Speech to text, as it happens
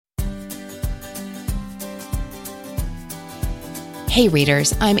Hey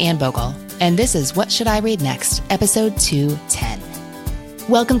readers, I'm Anne Bogle, and this is What Should I Read Next, episode 210.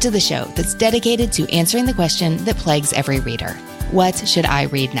 Welcome to the show that's dedicated to answering the question that plagues every reader. What should I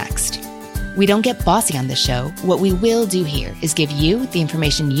read next? We don't get bossy on this show. What we will do here is give you the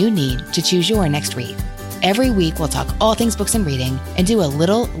information you need to choose your next read. Every week, we'll talk all things books and reading and do a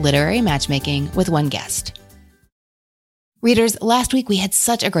little literary matchmaking with one guest. Readers, last week we had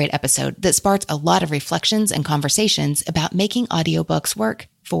such a great episode that sparked a lot of reflections and conversations about making audiobooks work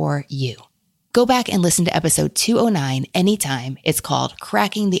for you. Go back and listen to episode 209 anytime. It's called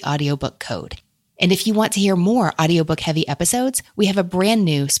Cracking the Audiobook Code. And if you want to hear more audiobook-heavy episodes, we have a brand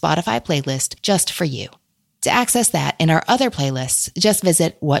new Spotify playlist just for you. To access that and our other playlists, just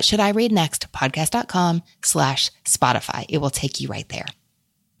visit whatshouldireadnext.podcast.com/Spotify. It will take you right there.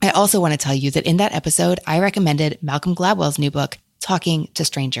 I also want to tell you that in that episode, I recommended Malcolm Gladwell's new book, Talking to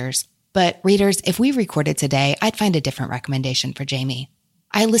Strangers. But readers, if we recorded today, I'd find a different recommendation for Jamie.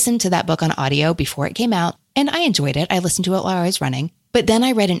 I listened to that book on audio before it came out, and I enjoyed it. I listened to it while I was running. But then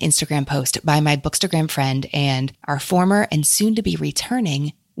I read an Instagram post by my Bookstagram friend and our former and soon-to-be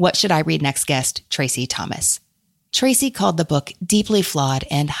returning What Should I Read Next guest, Tracy Thomas. Tracy called the book deeply flawed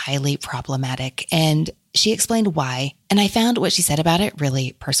and highly problematic, and she explained why, and I found what she said about it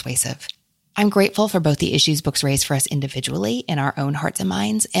really persuasive. I'm grateful for both the issues books raise for us individually in our own hearts and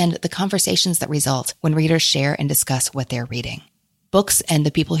minds, and the conversations that result when readers share and discuss what they're reading. Books and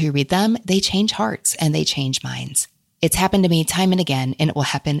the people who read them, they change hearts and they change minds. It's happened to me time and again, and it will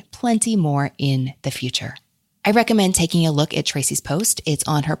happen plenty more in the future. I recommend taking a look at Tracy's post. It's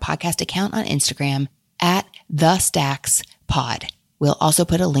on her podcast account on Instagram at TheStacksPod. We'll also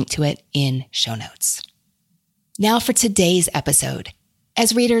put a link to it in show notes. Now for today's episode.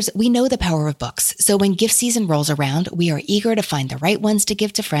 As readers, we know the power of books, so when gift season rolls around, we are eager to find the right ones to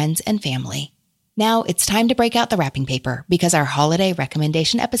give to friends and family. Now it's time to break out the wrapping paper because our holiday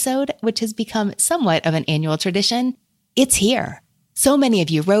recommendation episode, which has become somewhat of an annual tradition, it's here. So many of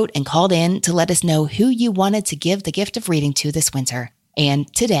you wrote and called in to let us know who you wanted to give the gift of reading to this winter.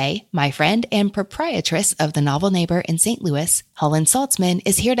 And today, my friend and proprietress of The Novel Neighbor in St. Louis, Holland Saltzman,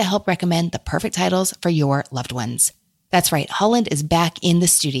 is here to help recommend the perfect titles for your loved ones. That's right, Holland is back in the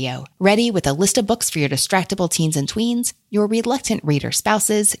studio, ready with a list of books for your distractible teens and tweens, your reluctant reader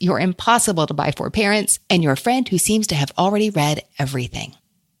spouses, your impossible to buy for parents, and your friend who seems to have already read everything.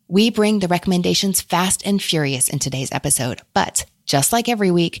 We bring the recommendations fast and furious in today's episode, but just like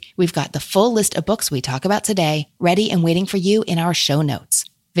every week, we've got the full list of books we talk about today ready and waiting for you in our show notes.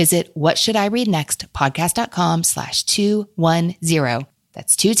 Visit whatshouldireadnext.podcast.com/210.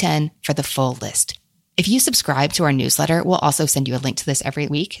 That's 210 for the full list. If you subscribe to our newsletter, we'll also send you a link to this every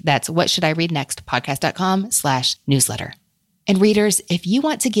week. That's whatshouldireadnext.podcast.com/newsletter. And readers, if you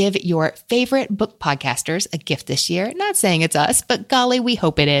want to give your favorite book podcasters a gift this year, not saying it's us, but golly, we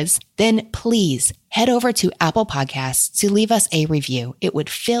hope it is, then please head over to Apple Podcasts to leave us a review. It would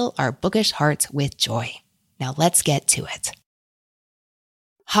fill our bookish hearts with joy. Now let's get to it.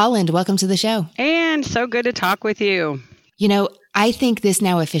 Holland, welcome to the show. And so good to talk with you. You know, I think this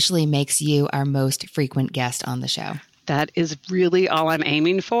now officially makes you our most frequent guest on the show. That is really all I'm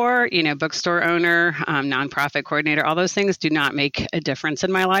aiming for. You know, bookstore owner, nonprofit coordinator, all those things do not make a difference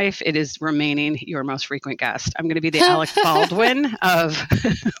in my life. It is remaining your most frequent guest. I'm going to be the Alec Baldwin of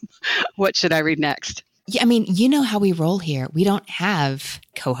What Should I Read Next? Yeah, I mean, you know how we roll here. We don't have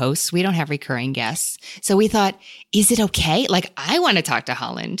co-hosts. We don't have recurring guests. So we thought, is it okay? Like, I want to talk to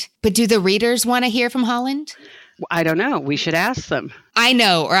Holland, but do the readers want to hear from Holland? I don't know. We should ask them. I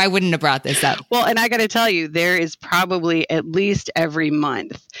know, or I wouldn't have brought this up. Well, and I got to tell you, there is probably at least every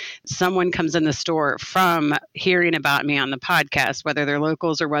month someone comes in the store from hearing about me on the podcast, whether they're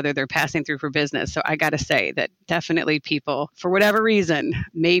locals or whether they're passing through for business. So I got to say that definitely people, for whatever reason,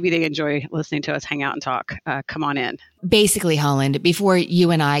 maybe they enjoy listening to us hang out and talk. Come on in. Basically, Holland, before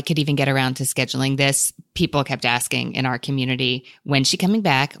you and I could even get around to scheduling this, people kept asking in our community, when's she coming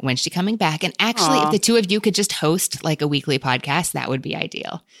back? When's she coming back? And actually, if the two of you could just host like a weekly podcast, that would be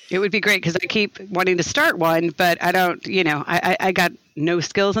ideal. It would be great because I keep wanting to start one, but I don't, I got no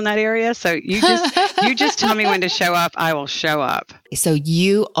skills in that area. So you just tell me when to show up. I will show up. So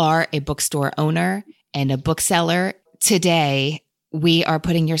you are a bookstore owner and a bookseller. Today, we are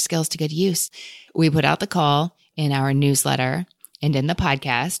putting your skills to good use. We put out the call in our newsletter and in the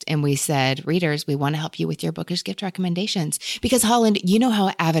podcast, and we said, readers, we want to help you with your bookish gift recommendations. Because Holland, you know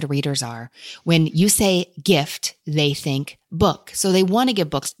how avid readers are. When you say gift, they think book. So they want to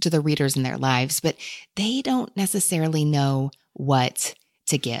give books to the readers in their lives, but they don't necessarily know what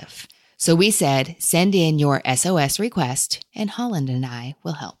to give. So we said, send in your SOS request, and Holland and I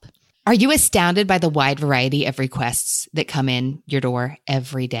will help. Are you astounded by the wide variety of requests that come in your door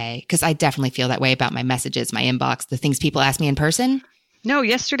every day? Because I definitely feel that way about my messages, my inbox, the things people ask me in person. No,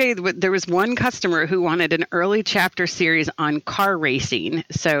 yesterday there was one customer who wanted an early chapter series on car racing.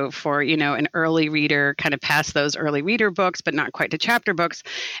 So for, an early reader, kind of past those early reader books, but not quite to chapter books.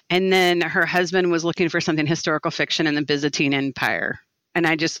 And then her husband was looking for something historical fiction in the Byzantine Empire. And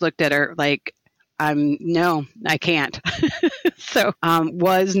I just looked at her like, no, I can't. So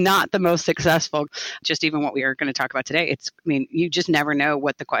was not the most successful. Just even what we are going to talk about today. You just never know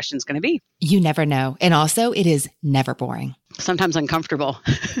what the question's going to be. You never know. And also it is never boring. Sometimes uncomfortable.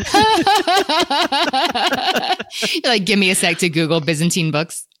 Like, give me a sec to Google Byzantine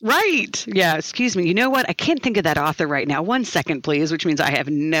books. Right. Yeah. Excuse me. You know what? I can't think of that author right now. 1 second, please, which means I have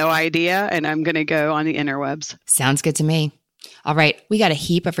no idea. And I'm going to go on the interwebs. Sounds good to me. All right. We got a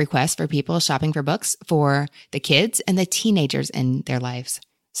heap of requests for people shopping for books for the kids and the teenagers in their lives.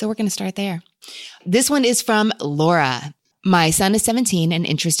 So we're going to start there. This one is from Laura. My son is 17 and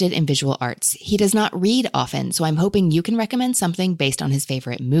interested in visual arts. He does not read often, so I'm hoping you can recommend something based on his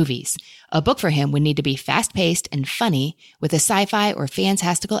favorite movies. A book for him would need to be fast-paced and funny with a sci-fi or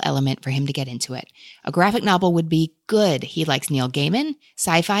fantastical element for him to get into it. A graphic novel would be good. He likes Neil Gaiman,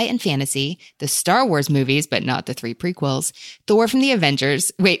 sci-fi and fantasy, the Star Wars movies, but not the 3 prequels, Thor from the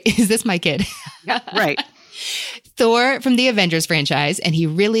Avengers. Wait, is this my kid? Yeah, right. Thor from the Avengers franchise, and he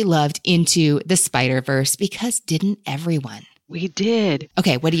really loved Into the Spider-Verse because didn't everyone? We did.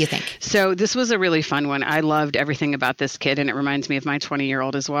 Okay, what do you think? So this was a really fun one. I loved everything about this kid, and it reminds me of my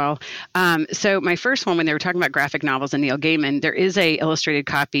 20-year-old as well. So my first one, when they were talking about graphic novels and Neil Gaiman, there is a illustrated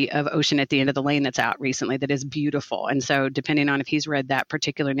copy of Ocean at the End of the Lane that's out recently that is beautiful. And so depending on if he's read that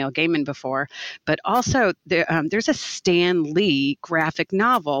particular Neil Gaiman before, but also there's a Stan Lee graphic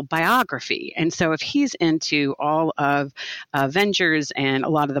novel biography. And so if he's into all of Avengers and a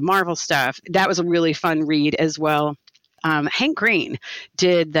lot of the Marvel stuff, that was a really fun read as well. Hank Green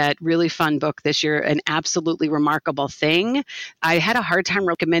did that really fun book this year, An Absolutely Remarkable Thing. I had a hard time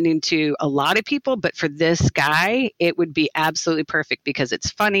recommending to a lot of people, but for this guy, it would be absolutely perfect because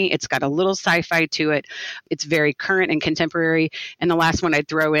it's funny. It's got a little sci-fi to it. It's very current and contemporary. And the last one I'd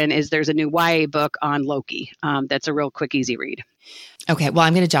throw in is there's a new YA book on Loki. That's a real quick, easy read. Okay, well,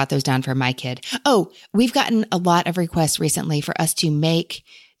 I'm going to jot those down for my kid. Oh, we've gotten a lot of requests recently for us to make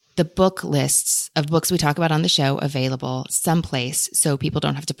the book lists of books we talk about on the show available someplace so people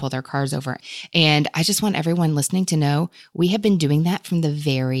don't have to pull their cars over. And I just want everyone listening to know we have been doing that from the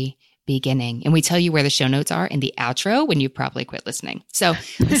very beginning. And we tell you where the show notes are in the outro when you probably quit listening. So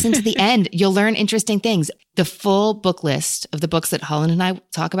listen to the end. You'll learn interesting things. The full book list of the books that Holland and I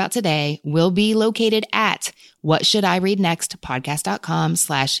talk about today will be located at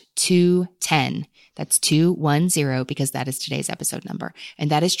whatshouldireadnext.podcast.com/210. That's 210 because that is today's episode number.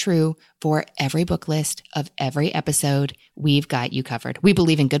 And that is true for every book list of every episode. We've got you covered. We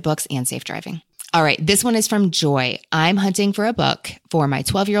believe in good books and safe driving. All right. This one is from Joy. I'm hunting for a book for my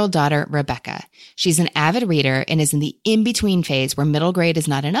 12-year-old daughter, Rebecca. She's an avid reader and is in the in-between phase where middle grade is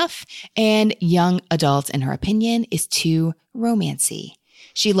not enough and young adult, in her opinion, is too romancy.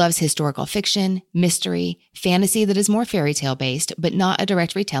 She loves historical fiction, mystery, fantasy that is more fairy tale based, but not a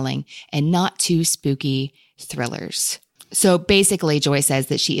direct retelling, and not too spooky thrillers. So basically, Joy says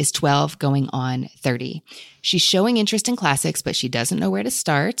that she is 12 going on 30. She's showing interest in classics, but she doesn't know where to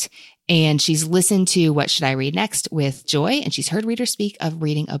start. And she's listened to What Should I Read Next with Joy, and she's heard readers speak of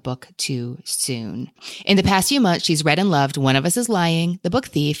reading a book too soon. In the past few months, she's read and loved One of Us is Lying, The Book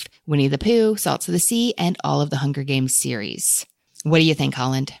Thief, Winnie the Pooh, Salt of the Sea, and all of the Hunger Games series. What do you think,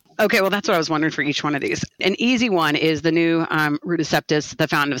 Holland? Okay, well, that's what I was wondering for each one of these. An easy one is the new Ruta Septis, The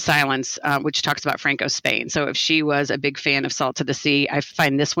Fountain of Silence, which talks about Franco Spain. So if she was a big fan of Salt of the Sea, I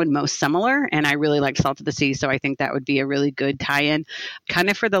find this one most similar, and I really like Salt of the Sea, so I think that would be a really good tie-in. Kind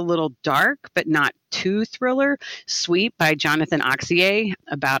of for the little dark, but not too thriller, Sweet by Jonathan Auxier,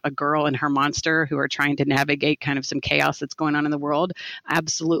 about a girl and her monster who are trying to navigate kind of some chaos that's going on in the world.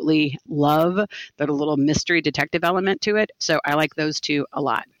 Absolutely love that a little mystery detective element to it. So I like those two a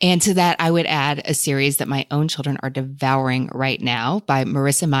lot. And to that, I would add a series that my own children are devouring right now by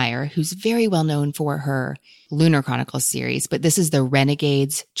Marissa Meyer, who's very well known for her Lunar Chronicles series, but this is the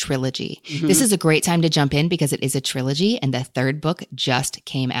Renegades trilogy. Mm-hmm. This is a great time to jump in because it is a trilogy and the third book just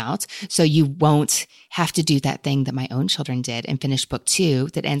came out. So you won't have to do that thing that my own children did and finish book 2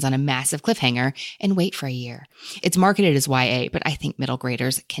 that ends on a massive cliffhanger and wait for a year. It's marketed as YA, but I think middle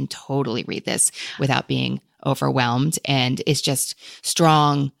graders can totally read this without being overwhelmed. And it's just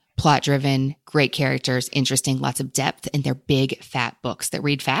strong, plot-driven, great characters, interesting, lots of depth, and they're big, fat books that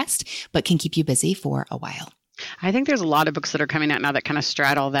read fast, but can keep you busy for a while. I think there's a lot of books that are coming out now that kind of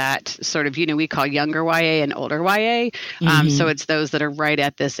straddle that sort of, we call younger YA and older YA. So it's those that are right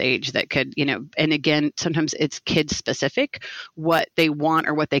at this age that could, and again, sometimes it's kid specific, what they want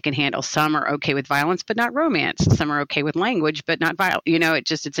or what they can handle. Some are okay with violence, but not romance. Some are okay with language, but not violence.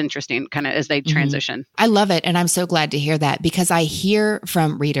 It's interesting kind of as they transition. I love it. And I'm so glad to hear that, because I hear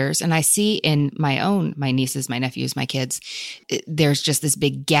from readers and I see in my nieces, my nephews, my kids, there's just this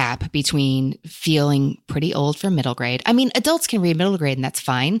big gap between feeling pretty old for middle grade. I mean, adults can read middle grade and that's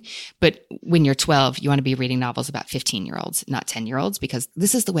fine. But when you're 12, you want to be reading novels about 15-year-olds, not 10-year-olds, because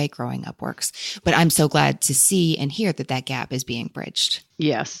this is the way growing up works. But I'm so glad to see and hear that gap is being bridged.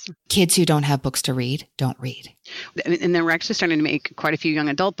 Yes. Kids who don't have books to read, don't read. And then we're actually starting to make quite a few young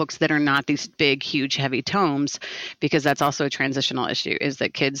adult books that are not these big, huge, heavy tomes, because that's also a transitional issue, is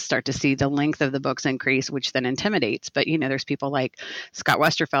that kids start to see the length of the books increase, which then intimidates. But, there's people like Scott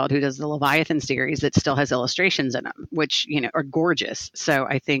Westerfeld, who does the Leviathan series that still has illustrations in them, which, are gorgeous. So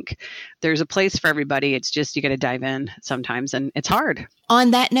I think there's a place for everybody. It's just you got to dive in sometimes, and it's hard.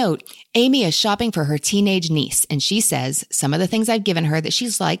 On that note, Amy is shopping for her teenage niece, and she says some of the things I've given her that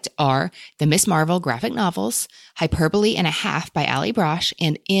she's liked are the Miss Marvel graphic novels, Hyperbole and a Half by Allie Brosh,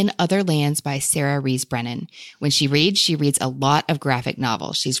 and In Other Lands by Sarah Rees Brennan. When she reads a lot of graphic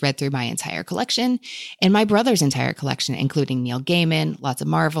novels. She's read through my entire collection and my brother's entire collection, including Neil Gaiman, lots of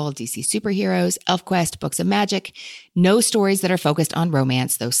Marvel, DC superheroes, ElfQuest, books of magic. No stories that are focused on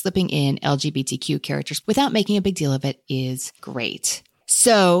romance, though slipping in LGBTQ characters without making a big deal of it is great.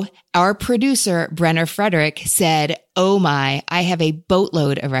 So our producer, Brenna Frederick, said, oh my, I have a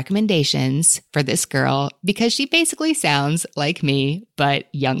boatload of recommendations for this girl because she basically sounds like me, but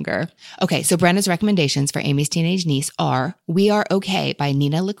younger. Okay, so Brenna's recommendations for Amy's teenage niece are We Are Okay by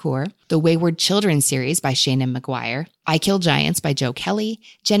Nina LaCour, the Wayward Children series by Shannon McGuire, I Kill Giants by Joe Kelly,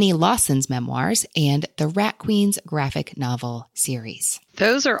 Jenny Lawson's memoirs, and the Rat Queens graphic novel series.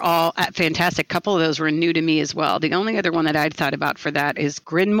 Those are all fantastic. A couple of those were new to me as well. The only other one that I'd thought about for that is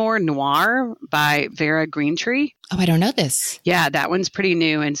Grinmore Noir by Vera Greentree. Oh, I don't know this. Yeah, that one's pretty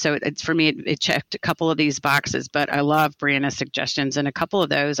new. And so it's for me, it checked a couple of these boxes, but I love Brianna's suggestions. And a couple of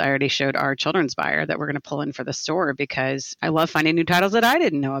those I already showed our children's buyer that we're going to pull in for the store, because I love finding new titles that I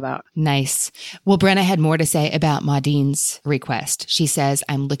didn't know about. Nice. Well, Brenna had more to say about Maudine's request. She says,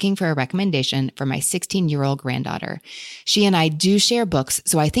 I'm looking for a recommendation for my 16-year-old granddaughter. She and I do share books,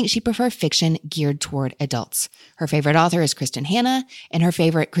 so I think she prefers fiction geared toward adults. Her favorite author is Kristen Hanna, and her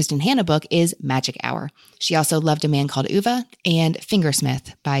favorite Kristen Hanna book is Magic Hour. She also loved A Man Called Uva and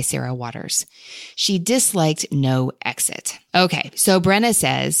Fingersmith by Sarah Waters. She disliked No Exit. Okay, so Brenna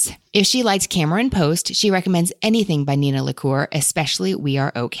says, if she liked Cameron Post, she recommends anything by Nina LaCour, especially We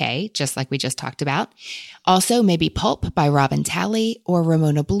Are Okay, just like we just talked about. Also, maybe Pulp by Robin Talley or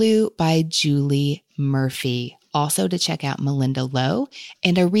Ramona Blue by Julie Murphy. Also to check out Melinda Lowe,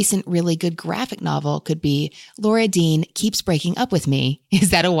 and a recent really good graphic novel could be Laura Dean Keeps Breaking Up With Me. Is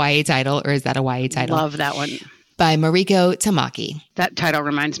that a YA title or is that a YA title? Love that one. By Mariko Tamaki. That title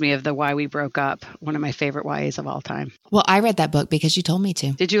reminds me of the Why We Broke Up, one of my favorite YAs of all time. Well, I read that book because you told me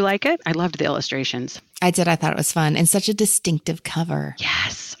to. Did you like it? I loved the illustrations. I did. I thought it was fun and such a distinctive cover.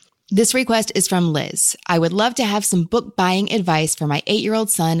 Yes. This request is from Liz. I would love to have some book buying advice for my 8-year-old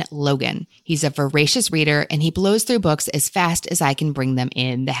son, Logan. He's a voracious reader and he blows through books as fast as I can bring them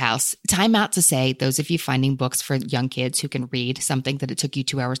in the house. Time out to say, those of you finding books for young kids who can read something that it took you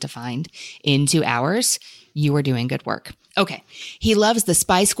 2 hours to find in 2 hours, you are doing good work. Okay. He loves the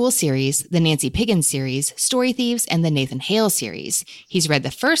Spy School series, the Nancy Piggins series, Story Thieves, and the Nathan Hale series. He's read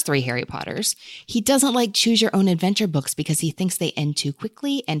the first 3 Harry Potters. He doesn't like choose your own adventure books because he thinks they end too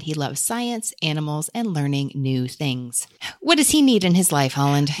quickly, and he loves science, animals, and learning new things. What does he need in his life,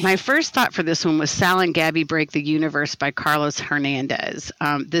 Holland? My first thought for this one was Sal and Gabby Break the Universe by Carlos Hernandez.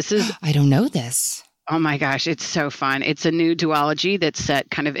 This is... I don't know this. Oh my gosh, it's so fun. It's a new duology that's set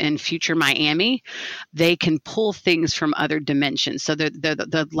kind of in future Miami. They can pull things from other dimensions. So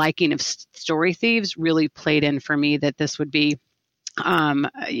the liking of Story Thieves really played in for me that this would be kind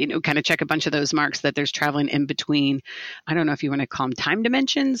of check a bunch of those marks that there's traveling in between. I don't know if you want to call them time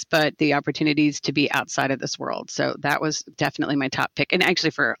dimensions, but the opportunities to be outside of this world. So that was definitely my top pick. And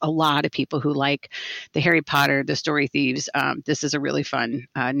actually for a lot of people who like the Harry Potter, the Story Thieves, this is a really fun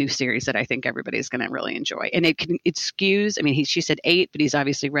new series that I think everybody's going to really enjoy. And it skews, I mean, she said 8, but he's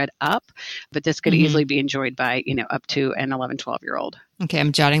obviously read up, but this could easily be enjoyed by, up to an 11, 12-year-old. Okay,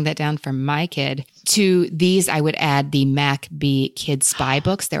 I'm jotting that down for my kid. To these, I would add the Mac B Kid Spy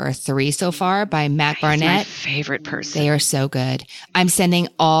books. There are 3 so far by Mac Barnett. He's my favorite person. They are so good. I'm sending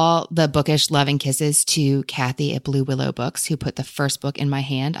all the bookish love and kisses to Kathy at Blue Willow Books, who put the first book in my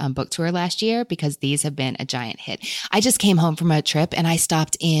hand on book tour last year, because these have been a giant hit. I just came home from a trip and I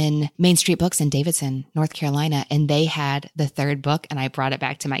stopped in Main Street Books in Davidson, North Carolina, and they had the 3rd book and I brought it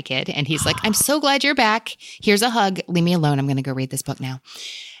back to my kid. And he's like, I'm so glad you're back. Here's a hug. Leave me alone. I'm going to go read this book now.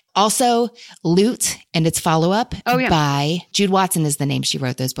 Also, Loot and its follow-up by Jude Watson is the name she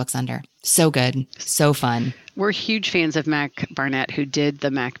wrote those books under. So good. So fun. We're huge fans of Mac Barnett, who did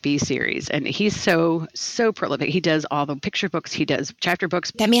the Mac B series. And he's so prolific. He does all the picture books. He does chapter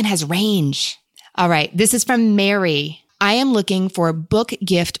books. That man has range. All right. This is from Mary. I am looking for book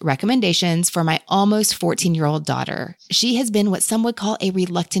gift recommendations for my almost 14-year-old daughter. She has been what some would call a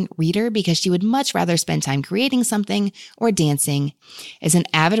reluctant reader because she would much rather spend time creating something or dancing. As an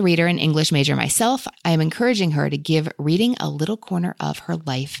avid reader and English major myself, I am encouraging her to give reading a little corner of her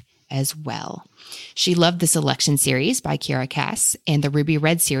life as well. She loved the Selection series by Kiera Cass and the Ruby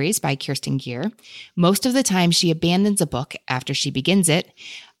Red series by Kirsten Gear. Most of the time, she abandons a book after she begins it.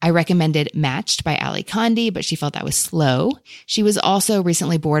 I recommended Matched by Ali Condi, but she felt that was slow. She was also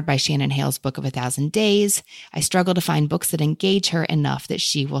recently bored by Shannon Hale's Book of 1,000 Days. I struggle to find books that engage her enough that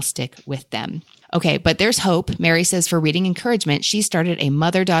she will stick with them. Okay, but there's hope. Mary says for reading encouragement, she started a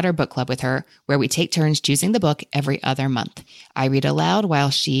mother-daughter book club with her where we take turns choosing the book every other month. I read aloud while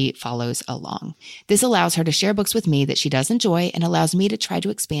she follows along. This allows her to share books with me that she does enjoy and allows me to try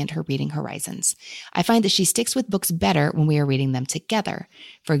to expand her reading horizons. I find that she sticks with books better when we are reading them together.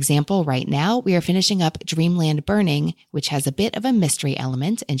 For example, right now we are finishing up Dreamland Burning, which has a bit of a mystery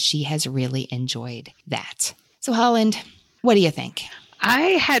element, and she has really enjoyed that. So Holland, what do you think? I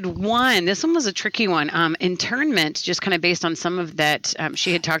had one. This one was a tricky one. Internment, just kind of based on some of that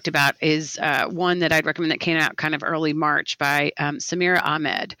she had talked about, is one that I'd recommend that came out kind of early March by Samira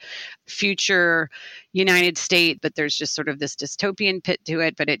Ahmed. Future United States, but there's just sort of this dystopian pit to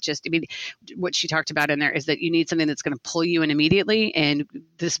it. But what she talked about in there is that you need something that's going to pull you in immediately. And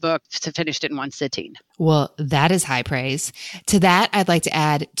this book finished it in one sitting. Well, that is high praise. To that, I'd like to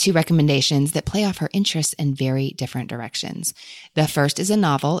add 2 recommendations that play off her interests in very different directions. The first is a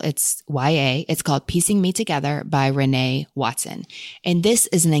novel. It's YA. It's called Piecing Me Together by Renee Watson. And this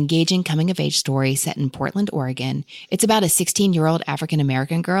is an engaging coming-of-age story set in Portland, Oregon. It's about a 16-year-old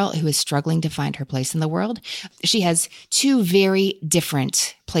African-American girl who is struggling to find her place in the world. She has 2 very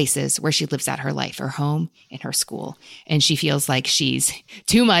different places where she lives out her life, her home and her school. And she feels like she's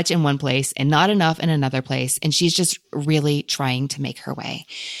too much in one place and not enough in another place. And she's just really trying to make her way.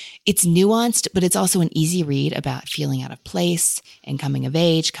 It's nuanced, but it's also an easy read about feeling out of place and coming of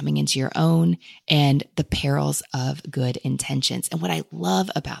age, coming into your own, and the perils of good intentions. And what I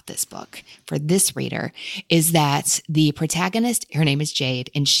love about this book for this reader is that the protagonist, her name is Jade,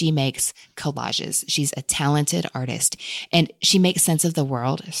 and she makes collages. She's a talented artist, and she makes sense of the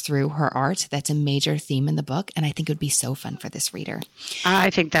world through her art. That's a major theme in the book, and I think it would be so fun for this reader. I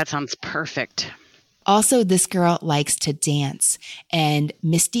think that sounds perfect. Also, this girl likes to dance, and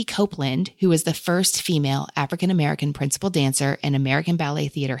Misty Copeland, who is the first female African-American principal dancer in American Ballet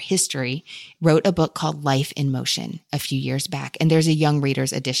Theater history, wrote a book called Life in Motion a few years back, and there's a young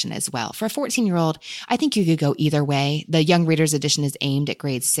reader's edition as well. For a 14-year-old, I think you could go either way. The young reader's edition is aimed at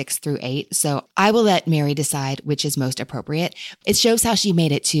grades 6 through 8, so I will let Mary decide which is most appropriate. It shows how she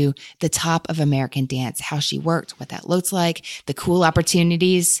made it to the top of American dance, how she worked, what that looks like, the cool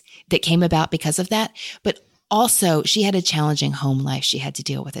opportunities that came about because of that. But also, she had a challenging home life she had to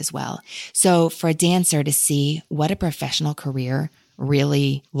deal with as well. So for a dancer to see what a professional career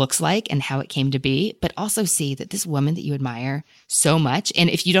really looks like and how it came to be, but also see that this woman that you admire so much, and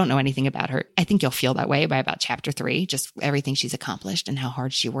if you don't know anything about her, I think you'll feel that way by about chapter 3, just everything she's accomplished and how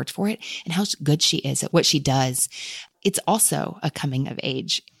hard she worked for it and how good she is at what she does. It's also a coming of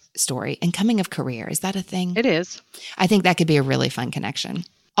age story and coming of career. Is that a thing? It is. I think that could be a really fun connection.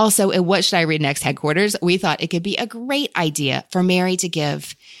 Also, at What Should I Read Next headquarters, we thought it could be a great idea for Mary to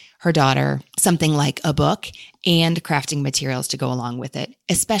give her daughter something like a book and crafting materials to go along with it,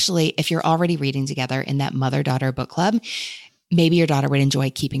 especially if you're already reading together in that mother-daughter book club. Maybe your daughter would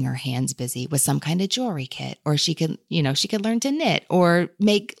enjoy keeping her hands busy with some kind of jewelry kit, or she could learn to knit or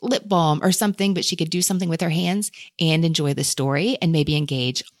make lip balm or something, but she could do something with her hands and enjoy the story and maybe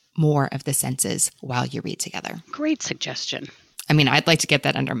engage more of the senses while you read together. Great suggestion. I mean, I'd like to get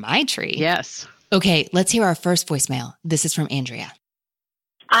that under my tree. Yes. Okay, let's hear our first voicemail. This is from Andrea.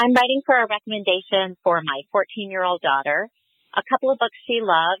 I'm writing for a recommendation for my 14-year-old daughter. A couple of books she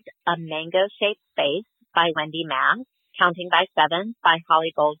loved, A Mango-Shaped Space by Wendy Mass Counting by Seven by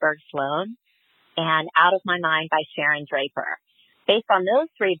Holly Goldberg Sloan, and Out of My Mind by Sharon Draper. Based on those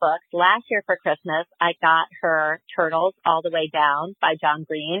three books, last year for Christmas, I got her Turtles All the Way Down by John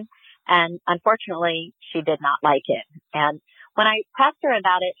Green, and unfortunately, she did not like it. And when I pressed her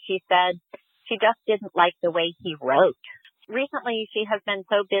about it, she said she just didn't like the way he wrote. Recently, she has been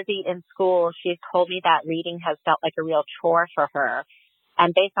so busy in school, she's told me that reading has felt like a real chore for her.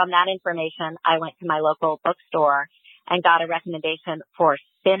 And based on that information, I went to my local bookstore and got a recommendation for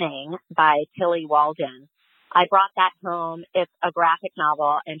Spinning by Tilly Walden. I brought that home. It's a graphic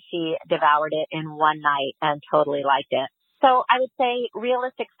novel, and she devoured it in one night and totally liked it. So I would say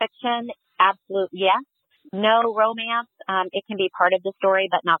realistic fiction, absolute yes. No romance. It can be part of the story,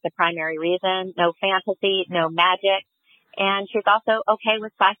 but not the primary reason. No fantasy, no magic. And she's also okay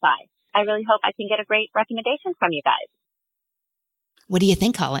with sci-fi. I really hope I can get a great recommendation from you guys. What do you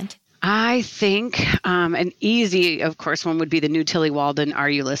think, Holland? I think an easy, of course, one would be the new Tilly Walden, Are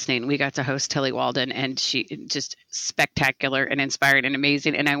You Listening? We got to host Tilly Walden, and she just spectacular and inspired and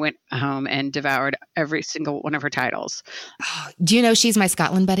amazing. And I went home and devoured every single one of her titles. Oh, do you know she's my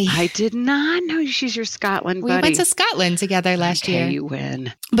Scotland buddy? I did not know she's your Scotland buddy. We went to Scotland together last year. You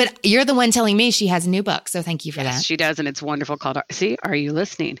win. But you're the one telling me she has a new book, so thank you for that. She does, and it's wonderful, called, Are You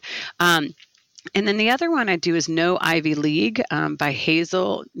Listening? And then the other one I do is No Ivy League by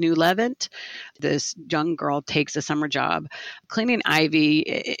Hazel Newlevant. This young girl takes a summer job cleaning ivy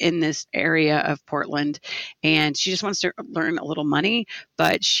in this area of Portland, and she just wants to learn a little money,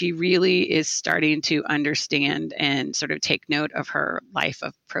 but she really is starting to understand and sort of take note of her life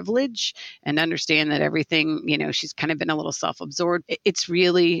of privilege and understand that everything, she's kind of been a little self-absorbed. It's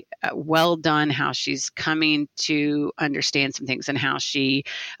really well done how she's coming to understand some things and how she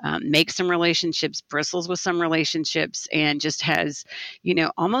makes some relationships, bristles with some relationships, and just has,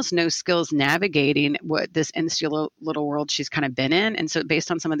 almost no skills navigating what this insular little world she's kind of been in. And so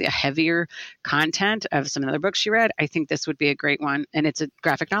based on some of the heavier content of some other books she read, I think this would be a great one. And it's a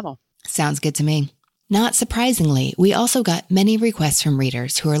graphic novel. Sounds good to me. Not surprisingly, we also got many requests from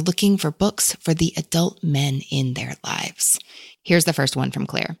readers who are looking for books for the adult men in their lives. Here's the first one from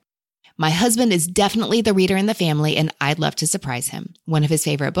Claire. My husband is definitely the reader in the family, and I'd love to surprise him. One of his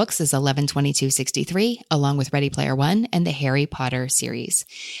favorite books is 11/22/63, along with Ready Player One and the Harry Potter series.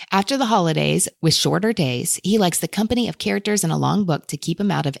 After the holidays, with shorter days, he likes the company of characters in a long book to keep him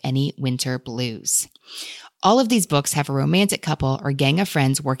out of any winter blues. All of these books have a romantic couple or gang of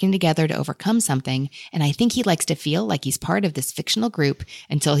friends working together to overcome something, and I think he likes to feel like he's part of this fictional group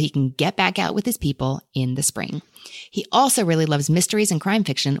until he can get back out with his people in the spring. He also really loves mysteries and crime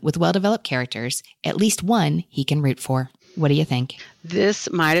fiction with well-developed characters, at least one he can root for. What do you think? This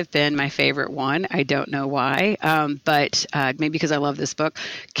might have been my favorite one. I don't know why, but maybe because I love this book.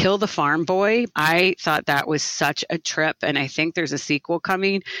 Kill the Farm Boy. I thought that was such a trip, and I think there's a sequel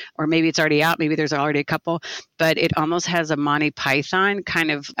coming, or maybe it's already out. Maybe there's already a couple, but it almost has a Monty Python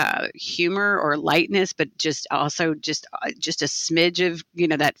kind of humor or lightness, but just also just a smidge of,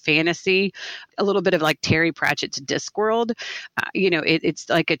 that fantasy, a little bit of like Terry Pratchett's Discworld. It's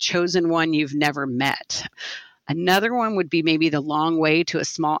like a chosen one you've never met. Another one would be maybe The Long Way to a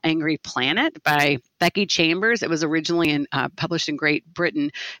Small Angry Planet by Becky Chambers. It was originally published in Great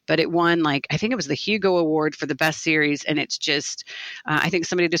Britain, but it won, I think it was the Hugo Award for the best series. And it's just, I think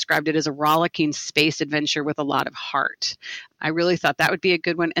somebody described it as a rollicking space adventure with a lot of heart. I really thought that would be a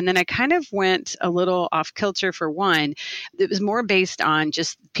good one. And then I kind of went a little off kilter for one. It was more based on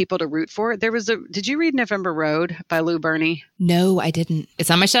just people to root for. Did you read November Road by Lou Berney? No, I didn't.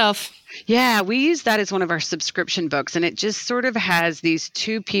 It's on my shelf. Yeah, we use that as one of our subscription books. And it just sort of has these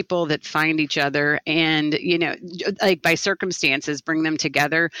two people that find each other and, by circumstances, bring them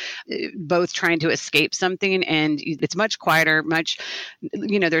together, both trying to escape something. And it's much quieter,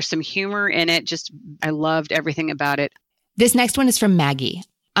 there's some humor in it. I loved everything about it. This next one is from Maggie.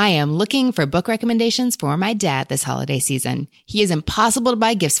 I am looking for book recommendations for my dad this holiday season. He is impossible to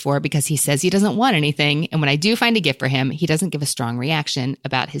buy gifts for because he says he doesn't want anything. And when I do find a gift for him, he doesn't give a strong reaction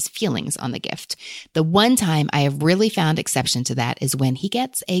about his feelings on the gift. The one time I have really found exception to that is when he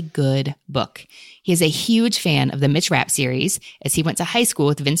gets a good book. He is a huge fan of the Mitch Rapp series, as he went to high school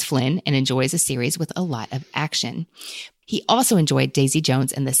with Vince Flynn and enjoys a series with a lot of action. He also enjoyed Daisy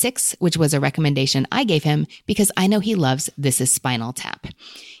Jones and the Six, which was a recommendation I gave him because I know he loves This Is Spinal Tap.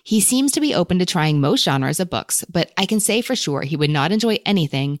 He seems to be open to trying most genres of books, but I can say for sure he would not enjoy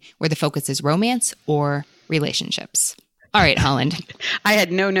anything where the focus is romance or relationships. All right, Holland. I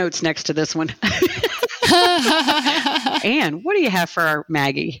had no notes next to this one. Anne, what do you have for our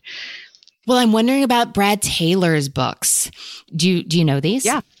Maggie? Well, I'm wondering about Brad Taylor's books. Do you know these?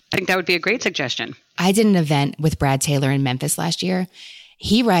 Yeah, I think that would be a great suggestion. I did an event with Brad Taylor in Memphis last year.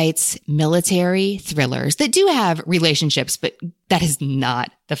 He writes military thrillers that do have relationships, but that is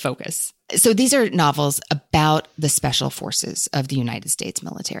not the focus. So these are novels about the special forces of the United States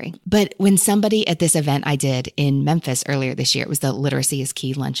military. But when somebody at this event I did in Memphis earlier this year, it was the Literacy is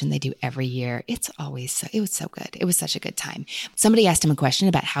Key luncheon they do every year. It was so good. It was such a good time. Somebody asked him a question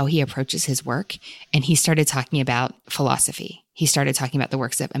about how he approaches his work, and he started talking about philosophy. He started talking about the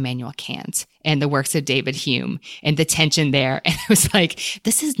works of Immanuel Kant and the works of David Hume and the tension there. And I was like,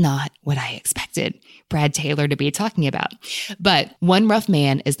 this is not what I expected Brad Taylor to be talking about. But One Rough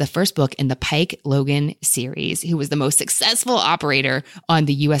Man is the first book in the Pike Logan series, who was the most successful operator on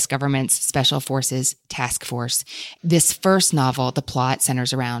the U.S. government's Special Forces Task Force. This first novel, the plot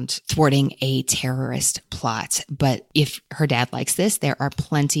centers around thwarting a terrorist plot. But if her dad likes this, there are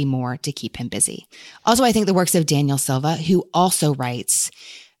plenty more to keep him busy. Also, I think the works of Daniel Silva, who also writes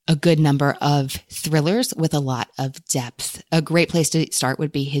a good number of thrillers with a lot of depth. A great place to start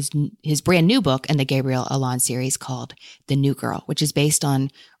would be his brand new book in the Gabriel Allon series called The New Girl, which is based on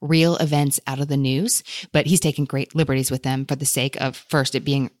real events out of the news, but he's taken great liberties with them for the sake of, first, it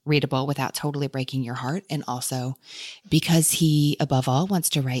being readable without totally breaking your heart, and also because he, above all, wants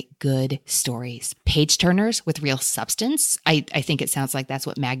to write good stories. Page turners with real substance. I think it sounds like that's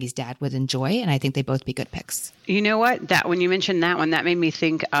what Maggie's dad would enjoy, and I think they'd both be good picks. You know what? When you mentioned that one, that made me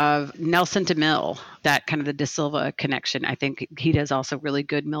think of Nelson DeMille, that kind of the De Silva connection. I think he does also really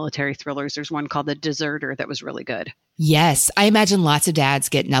good military thrillers. There's one called The Deserter that was really good. Yes. I imagine lots of dads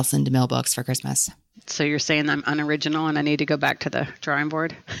get Nelson DeMille books for Christmas. So you're saying I'm unoriginal and I need to go back to the drawing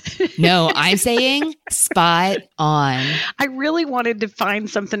board? No, I'm saying spot on. I really wanted to find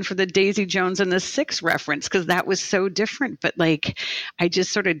something for the Daisy Jones and the Six reference because that was so different. But I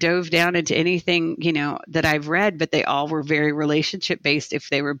just sort of dove down into anything, that I've read, but they all were very relationship based if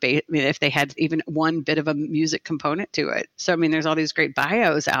they were, if they had even one bit of a music component to it. So, there's all these great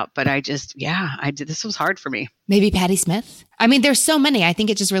bios out, but this was hard for me. Maybe Patti Smith? There's so many. I think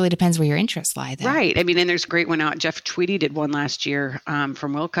it just really depends where your interests lie there. Right. And there's a great one out. Jeff Tweedy did one last year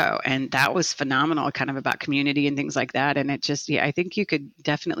from Wilco, and that was phenomenal, kind of about community and things like that. And it just, I think you could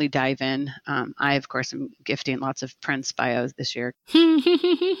definitely dive in. I, of course, am gifting lots of Prince bios this year.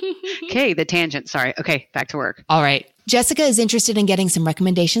 Okay, the tangent. Sorry. Okay, back to work. All right. Jessica is interested in getting some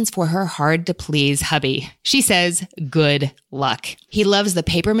recommendations for her hard-to-please hubby. She says, good luck. He loves the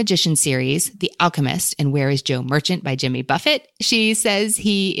Paper Magician series, The Alchemist, and Where is Joe Merchant by Jimmy Buffett. She says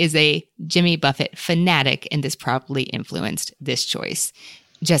he is a Jimmy Buffett fanatic, and this probably influenced this choice.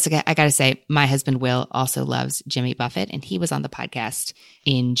 Jessica, I got to say, my husband Will also loves Jimmy Buffett, and he was on the podcast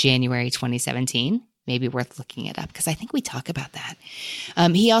in January 2017. Maybe worth looking it up because I think we talk about that.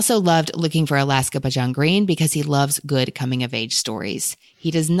 He also loved Looking for Alaska by John Green because he loves good coming-of-age stories. He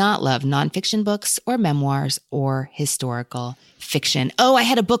does not love nonfiction books or memoirs or historical fiction. Oh, I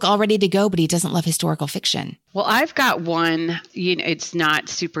had a book all ready to go, but he doesn't love historical fiction. Well, I've got one, it's not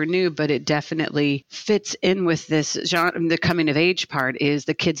super new, but it definitely fits in with this genre. The coming of age part is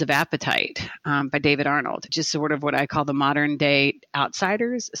The Kids of Appetite by David Arnold, just sort of what I call the modern day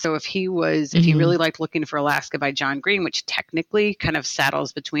Outsiders. So if he really liked Looking for Alaska by John Green, which technically kind of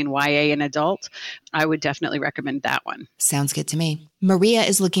saddles between YA and adult, I would definitely recommend that one. Sounds good to me. Maria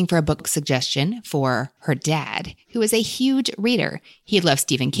is looking for a book suggestion for her dad, who is a huge reader. He loves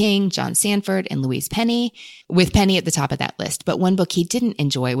Stephen King, John Sanford, and Louise Penny, with Penny at the top of that list. But one book he didn't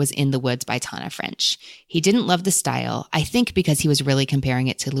enjoy was In the Woods by Tana French. He didn't love the style, I think because he was really comparing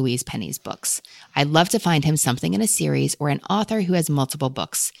it to Louise Penny's books. I'd love to find him something in a series or an author who has multiple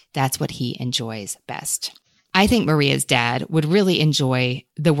books. That's what he enjoys best. I think Maria's dad would really enjoy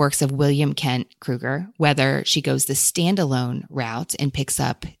the works of William Kent Kruger, whether she goes the standalone route and picks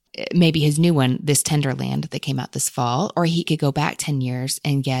up maybe his new one, This Tender Land, that came out this fall, or he could go back 10 years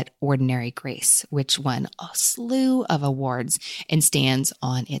and get Ordinary Grace, which won a slew of awards and stands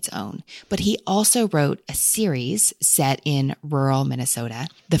on its own. But he also wrote a series set in rural Minnesota.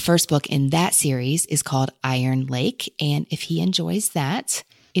 The first book in that series is called Iron Lake, and if he enjoys that,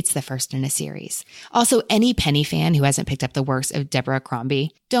 it's the first in a series. Also, any Penny fan who hasn't picked up the works of Deborah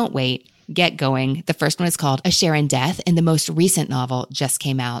Crombie, don't wait. Get going. The first one is called A Share in Death, and the most recent novel just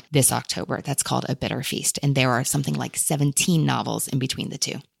came out this October. That's called A Bitter Feast, and there are something like 17 novels in between the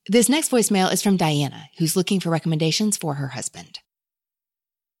two. This next voicemail is from Diana, who's looking for recommendations for her husband.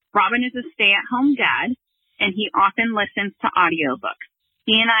 Robin is a stay-at-home dad, and he often listens to audiobooks.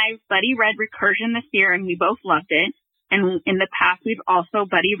 He and I buddy read Recursion this year, and we both loved it. And in the past, we've also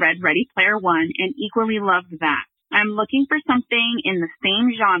buddy read Ready Player One and equally loved that. I'm looking for something in the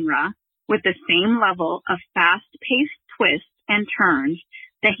same genre with the same level of fast-paced twists and turns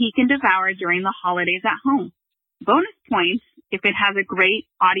that he can devour during the holidays at home. Bonus points if it has a great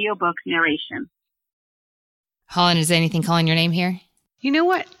audiobook narration. Holland, is anything calling your name here? You know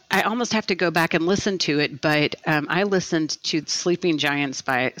what? I almost have to go back and listen to it, but I listened to Sleeping Giants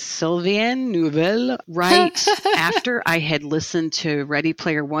by Sylvain Neuvel right after I had listened to Ready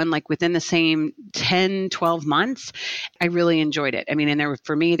Player One, like within the same 10, 12 months. I really enjoyed it. I mean, and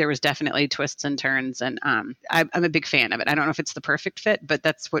for me, there was definitely twists and turns, and I'm a big fan of it. I don't know if it's the perfect fit, but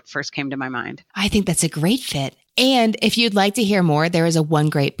that's what first came to my mind. I think that's a great fit. And if you'd like to hear more, there is a One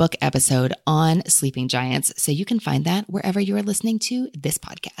Great Book episode on Sleeping Giants, so you can find that wherever you are listening to this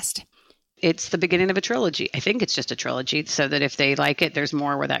podcast. It's the beginning of a trilogy. I think it's just a trilogy, so that if they like it, there's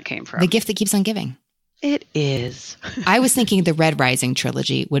more where that came from. The gift that keeps on giving. It is. I was thinking the Red Rising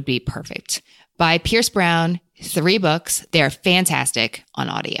trilogy would be perfect. By Pierce Brown, 3 books. They are fantastic on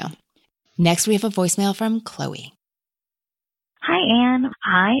audio. Next, we have a voicemail from Chloe. Hi, Anne.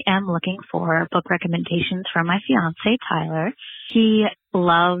 I am looking for book recommendations from my fiance, Tyler. He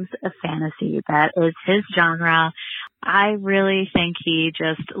loves fantasy. That is his genre. I really think he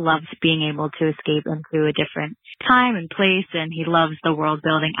just loves being able to escape into a different time and place, and he loves the world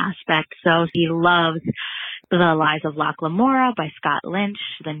building aspect. So he loves The Lies of Locke Lamora by Scott Lynch,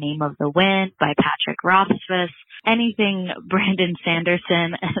 The Name of the Wind by Patrick Rothfuss, anything Brandon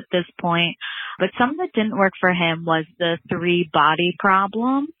Sanderson at this point. But something that didn't work for him was the 3-body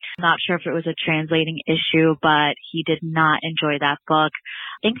problem. Not sure if it was a translating issue, but he did not enjoy that book.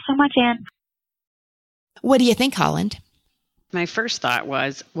 Thanks so much, Anne. What do you think, Holland? My first thought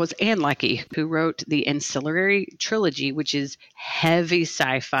was Anne Leckie, who wrote the Ancillary trilogy, which is heavy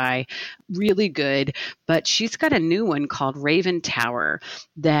sci-fi, really good. But she's got a new one called Raven Tower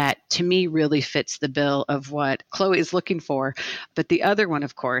that, to me, really fits the bill of what Chloe is looking for. But the other one,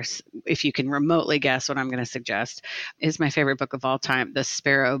 of course, if you can remotely guess what I'm going to suggest, is my favorite book of all time, The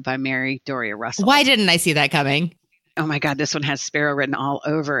Sparrow by Mary Doria Russell. Why didn't I see that coming? Oh my God, this one has Sparrow written all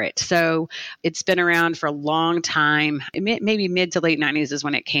over it. So it's been around for a long time. Maybe mid to late 90s is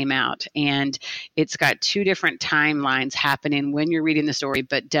when it came out. And it's got 2 different timelines happening when you're reading the story,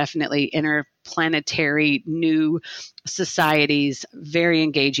 but definitely interplanetary new societies. Very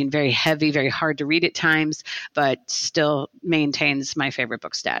engaging, very heavy, very hard to read at times, but still maintains my favorite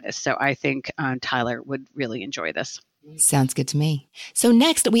book status. So I think Tyler would really enjoy this. Sounds good to me. So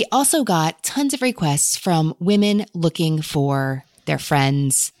next, we also got tons of requests from women looking for their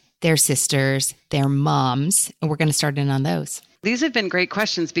friends, their sisters, their moms, and we're going to start in on those. These have been great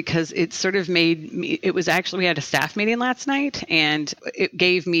questions because it sort of made me, we had a staff meeting last night, and it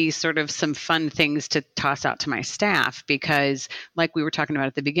gave me sort of some fun things to toss out to my staff because, like we were talking about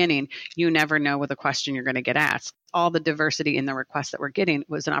at the beginning, you never know what the question you're going to get asked. All the diversity in the requests that we're getting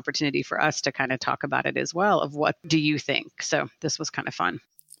was an opportunity for us to kind of talk about it as well, of what do you think? So this was kind of fun.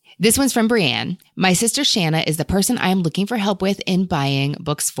 This one's from Brianne. My sister Shanna is the person I am looking for help with in buying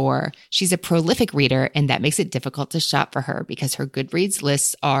books for. She's a prolific reader, and that makes it difficult to shop for her because her Goodreads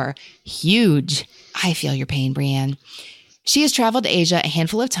lists are huge. I feel your pain, Brianne. She has traveled to Asia a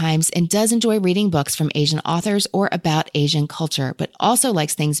handful of times and does enjoy reading books from Asian authors or about Asian culture, but also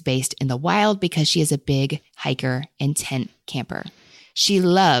likes things based in the wild because she is a big hiker and tent camper. She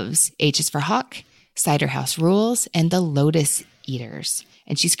loves H is for Hawk, Cider House Rules, and The Lotus Eaters.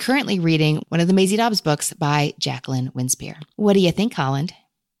 And she's currently reading one of the Maisie Dobbs books by Jacqueline Winspear. What do you think, Holland?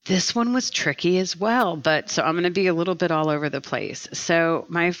 This one was tricky as well, but so I'm going to be a little bit all over the place. So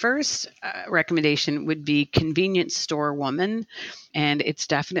my first recommendation would be Convenience Store Woman. And it's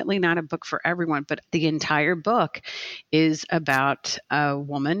definitely not a book for everyone, but the entire book is about a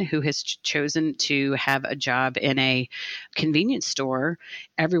woman who has chosen to have a job in a convenience store.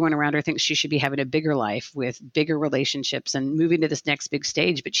 Everyone around her thinks she should be having a bigger life with bigger relationships and moving to this next big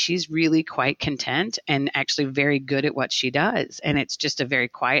stage, but she's really quite content and actually very good at what she does. And it's just a very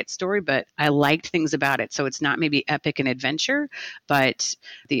quiet story, but I liked things about it. So it's not maybe epic and adventure, but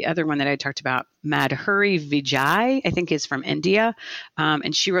the other one that I talked about, Madhuri Vijay, I think is from India.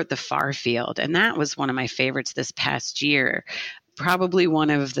 And she wrote The Far Field. And that was one of my favorites this past year. Probably one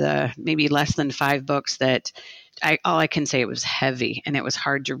of the maybe less than 5 books that all I can say, it was heavy and it was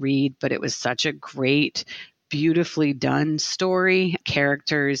hard to read, but it was such a great, beautifully done story,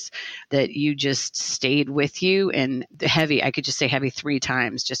 characters that you just stayed with you, and heavy, I could just say heavy 3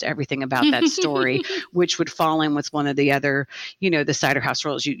 times, just everything about that story, which would fall in with one of the other, the Cider House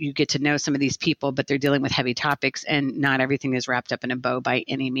Rules. You get to know some of these people, but they're dealing with heavy topics and not everything is wrapped up in a bow by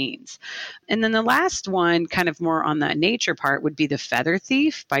any means. And then the last one, kind of more on the nature part, would be The Feather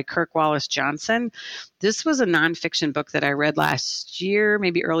Thief by Kirk Wallace Johnson. This was a nonfiction book that I read last year,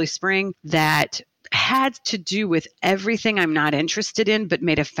 maybe early spring, that had to do with everything I'm not interested in, but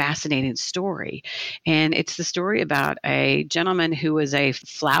made a fascinating story. And it's the story about a gentleman who was a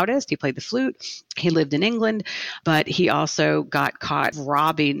flautist. He played the flute. He lived in England, but he also got caught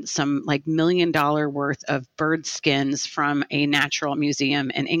robbing some like $1 million worth of bird skins from a natural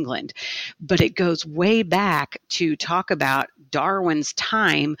museum in England. But it goes way back to talk about Darwin's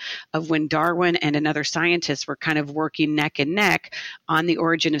time of when Darwin and another scientist were kind of working neck and neck on the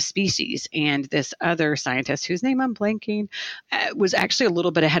origin of species. And this other scientist, whose name I'm blanking, was actually a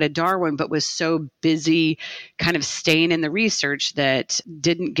little bit ahead of Darwin, but was so busy kind of staying in the research that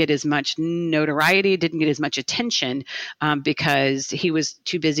didn't get as much notoriety, didn't get as much attention because he was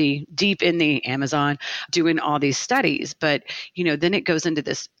too busy deep in the Amazon doing all these studies. But, then it goes into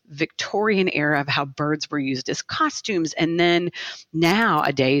this Victorian era of how birds were used as costumes. And then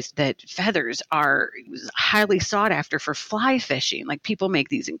nowadays that feathers are highly sought after for fly fishing. Like people make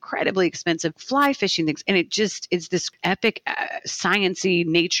these incredibly expensive fly fishing things. And it's this epic science-y,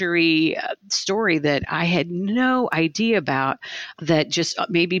 nature-y story that I had no idea about, that just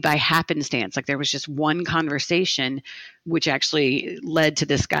maybe by happenstance, like there was just one conversation which actually led to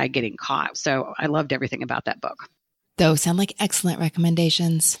this guy getting caught. So I loved everything about that book. Those sound like excellent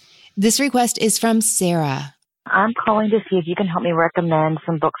recommendations. This request is from Sarah. I'm calling to see if you can help me recommend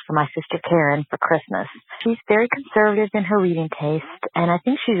some books for my sister Karen for Christmas. She's very conservative in her reading taste, and I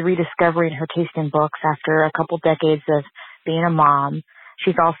think she's rediscovering her taste in books after a couple decades of being a mom.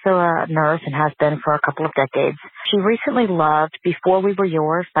 She's also a nurse and has been for a couple of decades. She recently loved Before We Were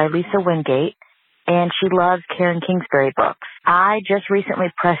Yours by Lisa Wingate, and she loves Karen Kingsbury books. I just recently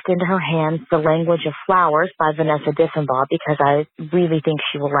pressed into her hands The Language of Flowers by Vanessa Diffenbaugh because I really think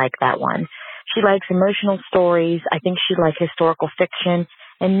she will like that one. She likes emotional stories. I think she'd like historical fiction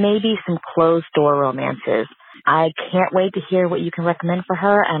and maybe some closed-door romances. I can't wait to hear what you can recommend for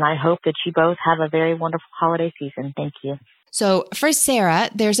her, and I hope that you both have a very wonderful holiday season. Thank you. So for Sarah,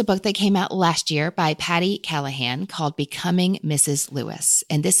 there's a book that came out last year by Patty Callahan called Becoming Mrs. Lewis.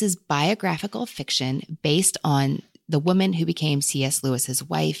 And this is biographical fiction based on the woman who became C.S. Lewis's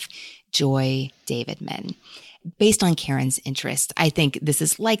wife, Joy Davidman. Based on Karen's interest, I think this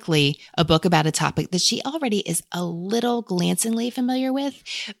is likely a book about a topic that she already is a little glancingly familiar with.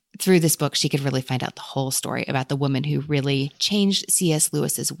 Through this book, she could really find out the whole story about the woman who really changed C.S.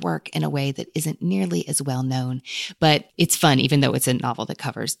 Lewis's work in a way that isn't nearly as well known. But it's fun, even though it's a novel that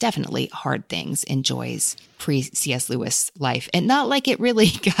covers definitely hard things in Joy's pre-C.S. Lewis life. And not like it really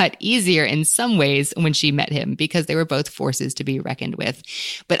got easier in some ways when she met him, because they were both forces to be reckoned with.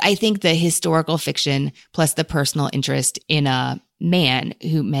 But I think the historical fiction plus the personal interest in a man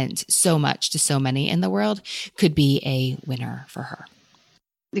who meant so much to so many in the world could be a winner for her.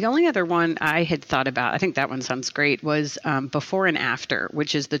 The only other one I had thought about, I think that one sounds great, was Before and After,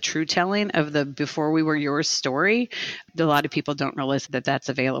 which is the true telling of the Before We Were Yours story. A lot of people don't realize that that's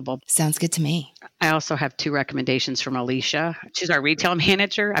available. Sounds good to me. I also have 2 recommendations from Alicia. She's our retail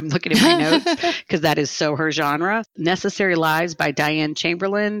manager. I'm looking at my notes because that is so her genre. Necessary Lives by Diane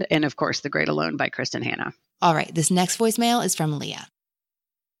Chamberlain, and of course, The Great Alone by Kristen Hanna. All right, this next voicemail is from Leah.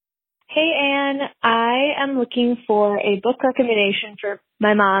 Hey, Anne. I am looking for a book recommendation for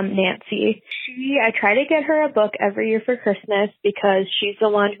my mom, Nancy. I try to get her a book every year for Christmas because she's the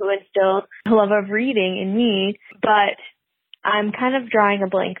one who instilled a love of reading in me, but I'm kind of drawing a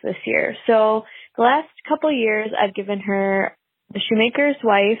blank this year. So the last couple of years, I've given her The Shoemaker's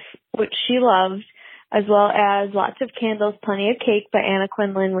Wife, which she loved, as well as Lots of Candles, Plenty of Cake by Anna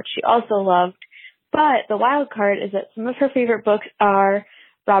Quindlen, which she also loved. But the wild card is that some of her favorite books are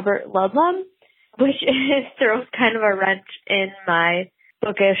Robert Ludlum, which throws kind of a wrench in my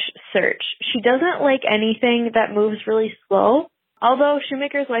bookish search. She doesn't like anything that moves really slow, although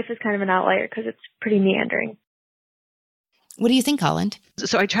Shoemaker's Wife is kind of an outlier because it's pretty meandering. What do you think, Holland?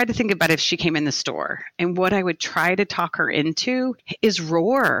 So I tried to think about if she came in the store, and what I would try to talk her into is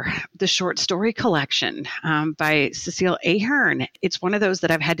Roar, the short story collection by Cecile Ahern. It's one of those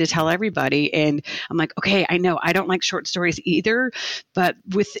that I've had to tell everybody, and I'm like, okay, I know I don't like short stories either, but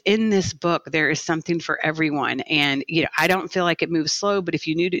within this book, there is something for everyone. And, I don't feel like it moves slow, but if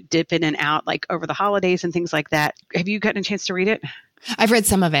you need to dip in and out, like over the holidays and things like that, have you gotten a chance to read it? I've read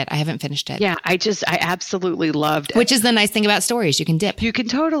some of it. I haven't finished it. Yeah, I absolutely loved it. Which is the nice thing about stories. You can dip. You can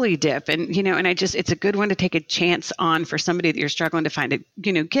totally dip. And, it's a good one to take a chance on for somebody that you're struggling to find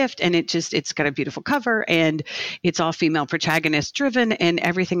a, gift. And it's got a beautiful cover and it's all female protagonist driven and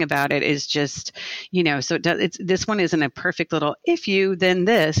everything about it is just, so this one isn't a perfect little if you, then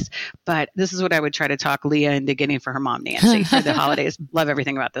this, but this is what I would try to talk Leah into getting for her mom, Nancy, for the holidays. Love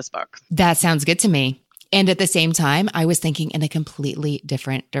everything about this book. That sounds good to me. And at the same time, I was thinking in a completely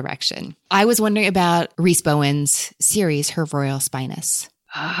different direction. I was wondering about Rhys Bowen's series, Her Royal Spinous.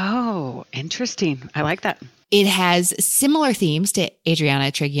 Oh, interesting. I like that. It has similar themes to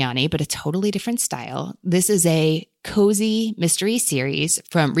Adriana Trigiani, but a totally different style. This is a cozy mystery series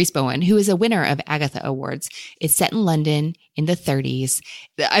from Rhys Bowen, who is a winner of Agatha Awards. It's set in London in the 30s.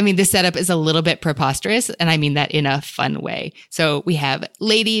 I mean, the setup is a little bit preposterous, and I mean that in a fun way. So we have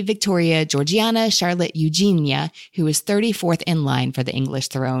Lady Victoria Georgiana Charlotte Eugenia, who is 34th in line for the English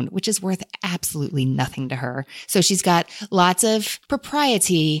throne, which is worth absolutely nothing to her. So she's got lots of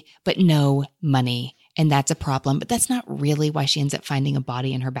propriety, but no money. And that's a problem, but that's not really why she ends up finding a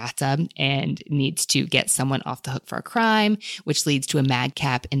body in her bathtub and needs to get someone off the hook for a crime, which leads to a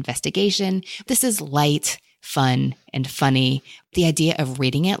madcap investigation. This is light, fun, and funny. The idea of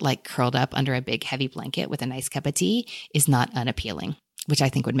reading it like curled up under a big heavy blanket with a nice cup of tea is not unappealing, which I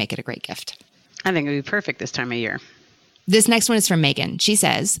think would make it a great gift. I think it would be perfect this time of year. This next one is from Megan. She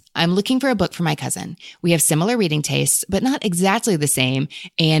says, I'm looking for a book for my cousin. We have similar reading tastes, but not exactly the same.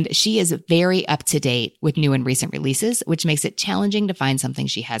 And she is very up to date with new and recent releases, which makes it challenging to find something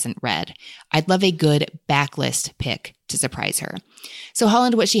she hasn't read. I'd love a good backlist pick to surprise her. So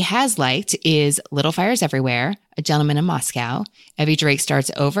Holland, what she has liked is Little Fires Everywhere, A Gentleman in Moscow, Evie Drake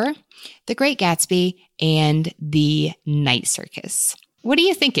Starts Over, The Great Gatsby, and The Night Circus. What are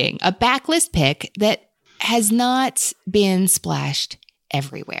you thinking? A backlist pick that has not been splashed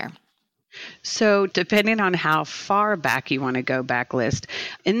everywhere. So depending on how far back you want to go backlist,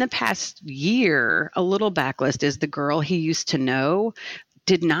 in the past year, a little backlist is The Girl He Used to Know.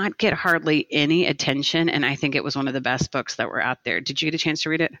 Did not get hardly any attention, and I think it was one of the best books that were out there. Did you get a chance to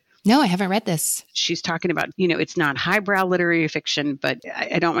read it? No, I haven't read this. She's talking about, it's not highbrow literary fiction, but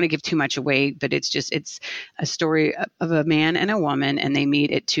I don't want to give too much away, but it's a story of a man and a woman, and they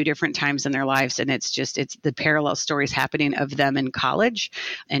meet at two different times in their lives. And it's the parallel stories happening of them in college.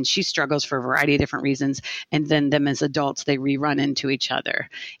 And she struggles for a variety of different reasons. And then them as adults, they rerun into each other.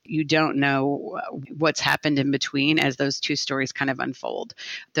 You don't know what's happened in between as those two stories kind of unfold.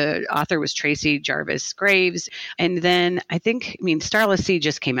 The author was Tracy Jarvis Graves. And then Starless Sea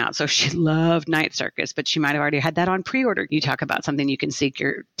just came out. So she loved Night Circus, but she might have already had that on pre-order. You talk about something you can sink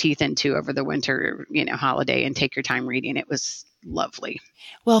your teeth into over the winter, holiday and take your time reading. It was lovely.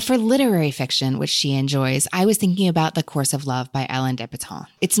 Well, for literary fiction, which she enjoys, I was thinking about The Course of Love by Alain de Botton.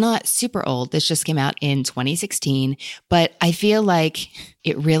 It's not super old. This just came out in 2016, but I feel like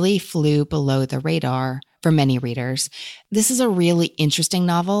it really flew below the radar for many readers. This is a really interesting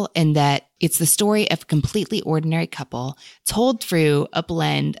novel in that it's the story of a completely ordinary couple told through a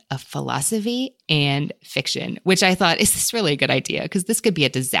blend of philosophy and fiction, which I thought, is this really a good idea? Because this could be a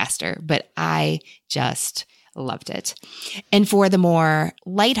disaster, but I just loved it. And for the more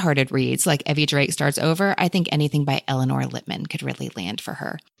lighthearted reads, like Evie Drake Starts Over, I think anything by Eleanor Lippman could really land for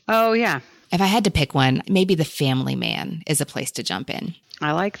her. Oh, yeah. If I had to pick one, maybe The Family Man is a place to jump in.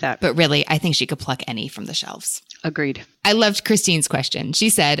 I like that. But really, I think she could pluck any from the shelves. Agreed. I loved Christine's question. She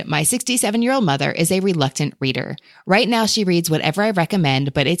said, my 67-year-old mother is a reluctant reader. Right now, she reads whatever I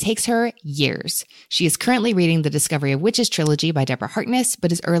recommend, but it takes her years. She is currently reading the Discovery of Witches trilogy by Deborah Harkness,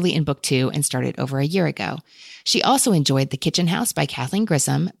 but is early in book 2 and started over a year ago. She also enjoyed The Kitchen House by Kathleen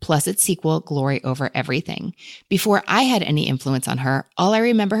Grissom, plus its sequel, Glory Over Everything. Before I had any influence on her, all I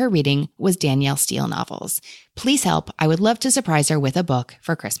remember her reading was Danielle Steele novels. Please help. I would love to surprise her with a book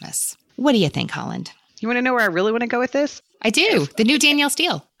for Christmas. What do you think, Holland? You want to know where I really want to go with this? I do. The new Danielle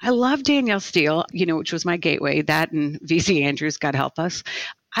Steele. I love Danielle Steele, which was my gateway. That and V.C. Andrews, God help us.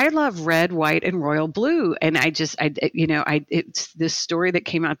 I love red, white, and royal blue. And it's this story that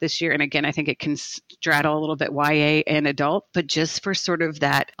came out this year. And again, I think it can straddle a little bit YA and adult, but just for sort of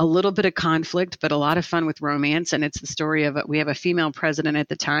that, a little bit of conflict, but a lot of fun with romance. And it's the story of, we have a female president at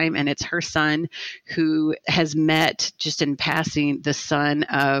the time, and it's her son who has met just in passing the son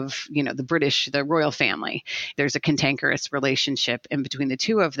of, the royal family. There's a cantankerous relationship in between the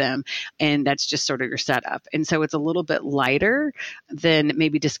two of them. And that's just sort of your setup. And so it's a little bit lighter than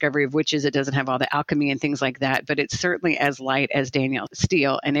maybe Discovery of Witches. It doesn't have all the alchemy and things like that, but it's certainly as light as Danielle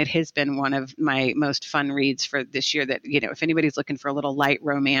Steele. And it has been one of my most fun reads for this year that, if anybody's looking for a little light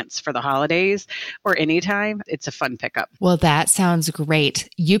romance for the holidays or anytime, it's a fun pickup. Well, that sounds great.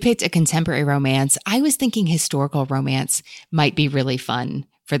 You picked a contemporary romance. I was thinking historical romance might be really fun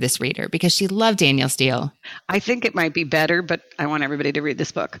for this reader because she loved Danielle Steele. I think it might be better, but I want everybody to read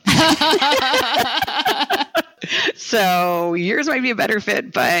this book. So yours might be a better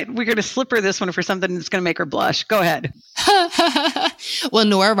fit, but we're going to slip her this one for something that's going to make her blush. Go ahead. Well,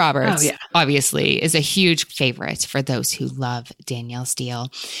 Nora Roberts, obviously, is a huge favorite for those who love Danielle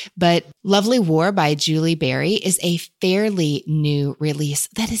Steel. But Lovely War by Julie Berry is a fairly new release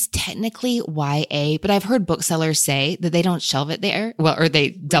that is technically YA, but I've heard booksellers say that they don't shelve it there. Well, or they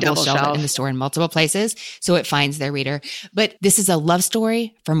double shelve it in the store in multiple places, so it finds their reader. But this is a love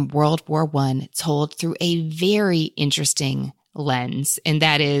story from World War I told through a very interesting lens. And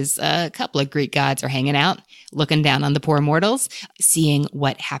that is a couple of Greek gods are hanging out, looking down on the poor mortals, seeing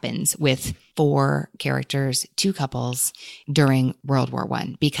what happens with 4 characters, 2 couples during World War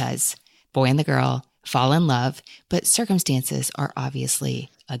I, because boy and the girl fall in love, but circumstances are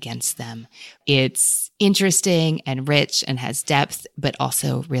obviously against them. It's interesting and rich and has depth, but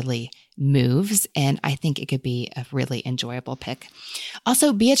also really moves. And I think it could be a really enjoyable pick.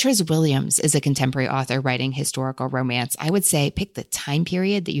 Also, Beatrice Williams is a contemporary author writing historical romance. I would say pick the time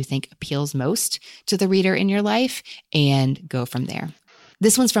period that you think appeals most to the reader in your life and go from there.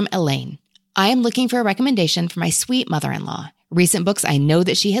 This one's from Elaine. I am looking for a recommendation for my sweet mother-in-law. Recent books I know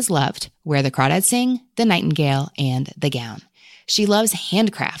that she has loved: Where the Crawdads Sing, The Nightingale, and The Gown. She loves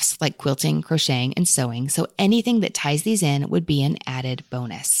handcrafts like quilting, crocheting, and sewing, so anything that ties these in would be an added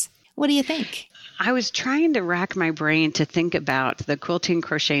bonus. What do you think? I was trying to rack my brain to think about the quilting,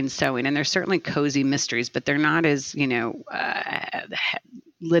 crocheting, sewing, and they're certainly cozy mysteries, but they're not as,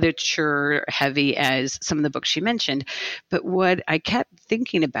 literature heavy as some of the books she mentioned. But what I kept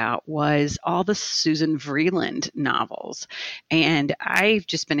thinking about was all the Susan Vreeland novels. And I've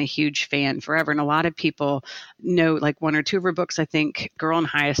just been a huge fan forever. And a lot of people know like 1 or 2 of her books. I think Girl in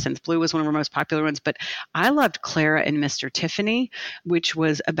Hyacinth Blue was one of her most popular ones. But I loved Clara and Mr. Tiffany, which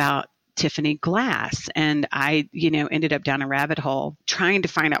was about Tiffany Glass. And I, ended up down a rabbit hole trying to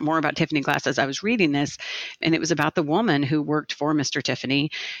find out more about Tiffany Glass as I was reading this. And it was about the woman who worked for Mr.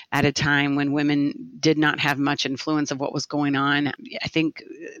 Tiffany at a time when women did not have much influence of what was going on. I think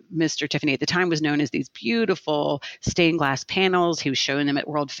Mr. Tiffany at the time was known as these beautiful stained glass panels. He was showing them at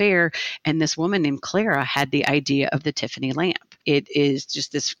World Fair. And this woman named Clara had the idea of the Tiffany lamp. It is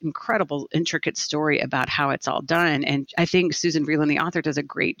just this incredible, intricate story about how it's all done. And I think Susan Vreeland, the author, does a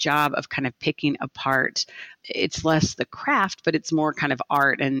great job of kind of picking apart. It's less the craft, but it's more kind of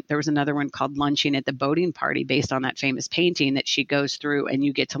art. And there was another one called Lunching at the Boating Party based on that famous painting that she goes through, and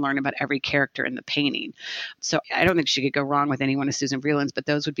you get to learn about every character in the painting. So I don't think she could go wrong with any one of Susan Vreeland's, but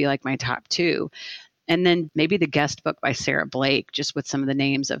those would be like my top 2. And then maybe the guest book by Sarah Blake, just with some of the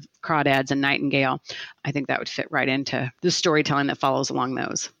names of Crawdads and Nightingale. I think that would fit right into the storytelling that follows along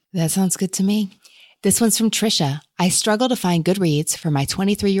those. That sounds good to me. This one's from Trisha. I struggle to find good reads for my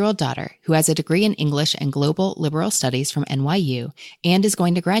 23-year-old daughter, who has a degree in English and Global Liberal Studies from NYU and is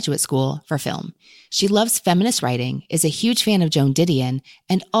going to graduate school for film. She loves feminist writing, is a huge fan of Joan Didion,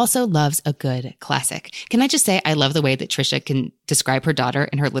 and also loves a good classic. Can I just say I love the way that Trisha can describe her daughter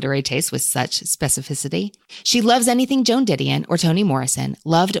and her literary taste with such specificity? She loves anything Joan Didion or Toni Morrison,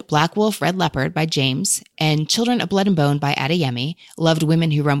 loved Black Wolf, Red Leopard by James, and Children of Blood and Bone by Adeyemi, loved Women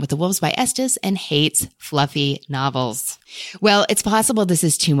Who Run with the Wolves by Estes, and hates fluffy novels. Well, it's possible this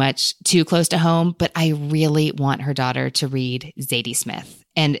is too close to home, but I really want her daughter to read Zadie Smith.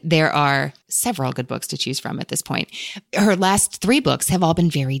 And there are several good books to choose from at this point. Her last 3 books have all been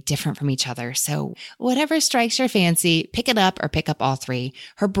very different from each other. So whatever strikes your fancy, pick it up or pick up all 3.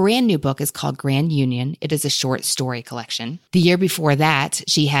 Her brand new book is called Grand Union. It is a short story collection. The year before that,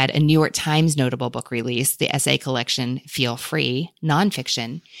 she had a New York Times notable book release, the essay collection Feel Free,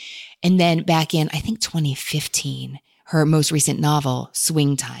 nonfiction. And then back in, I think 2015, her most recent novel,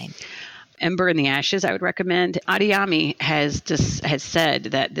 Swing Time. Ember in the Ashes, I would recommend. Adeyemi has said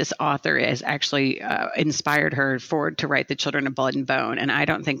that this author has actually inspired her to write The Children of Blood and Bone. And I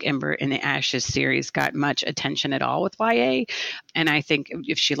don't think Ember in the Ashes series got much attention at all with YA. And I think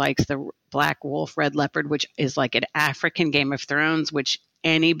if she likes the Black Wolf, Red Leopard, which is like an African Game of Thrones, which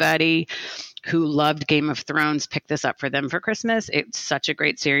anybody who loved Game of Thrones picked this up for them for Christmas. It's such a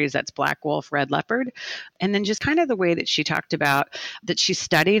great series. That's Black Wolf, Red Leopard. And then just kind of the way that she talked about that she's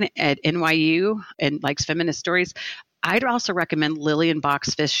studying at NYU and likes feminist stories. I'd also recommend Lillian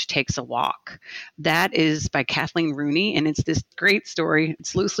Boxfish Takes a Walk. That is by Kathleen Rooney, and it's this great story.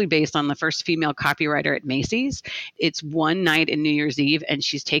 It's loosely based on the first female copywriter at Macy's. It's one night in New Year's Eve, and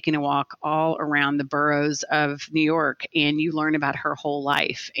she's taking a walk all around the boroughs of New York, and you learn about her whole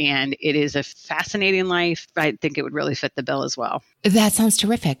life. And it is a fascinating life. I think it would really fit the bill as well. That sounds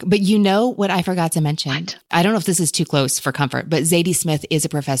terrific. But you know what I forgot to mention? What? I don't know if this is too close for comfort, but Zadie Smith is a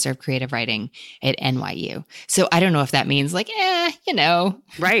professor of creative writing at NYU. So I don't know if if that means like,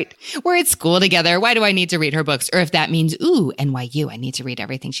 Right. we're at school together. Why do I need to read her books? Or if that means, ooh, NYU, I need to read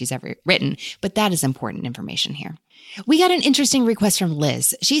everything she's ever written. But that is important information here. We got an interesting request from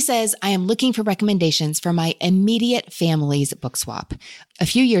Liz. She says, I am looking for recommendations for my immediate family's book swap. A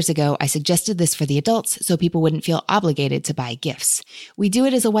few years ago, I suggested this for the adults so people wouldn't feel obligated to buy gifts. We do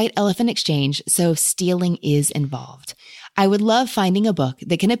it as a white elephant exchange, so stealing is involved. I would love finding a book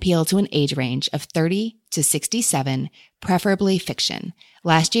that can appeal to an age range of 30 to 67, preferably fiction.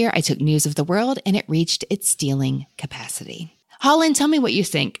 Last year, I took News of the World and it reached its stealing capacity. Holland, tell me what you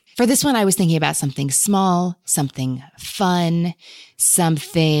think. For this one, I was thinking about something small, something fun,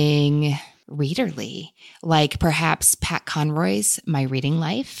 something readerly, like perhaps Pat Conroy's My Reading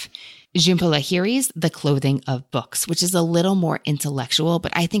Life, Jhumpa Lahiri's The Clothing of Books, which is a little more intellectual,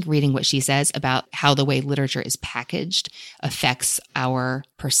 but I think reading what she says about how the way literature is packaged affects our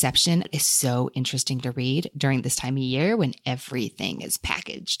perception is so interesting to read during this time of year when everything is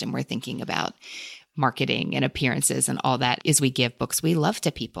packaged and we're thinking about marketing and appearances and all that as we give books we love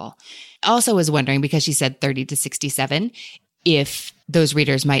to people. Also was wondering, because she said 30 to 67, if those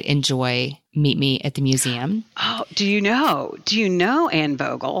readers might enjoy Meet Me at the Museum. Oh, do you know, Anne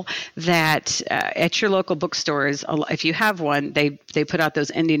Vogel, that at your local bookstores, if you have one, they put out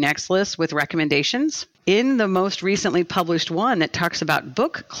those Indie Next lists with recommendations. In the most recently published one that talks about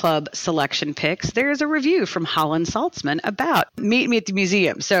book club selection picks, there's a review from Holland Saltzman about Meet Me at the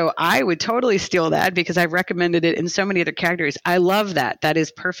Museum. So I would totally steal that because I've recommended it in so many other categories. I love that. That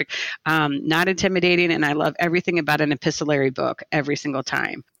is perfect. Not intimidating, and I love everything about an epistolary book every single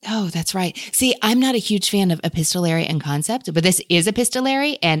time. Oh, that's right. See, I'm not a huge fan of epistolary in concept, but this is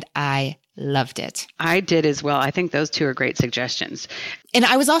epistolary, and I loved it. I did as well. I think those two are great suggestions. And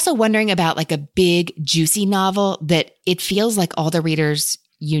I was also wondering about like a big, juicy novel that it feels like all the readers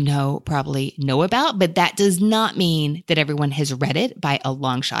probably know about, but that does not mean that everyone has read it by a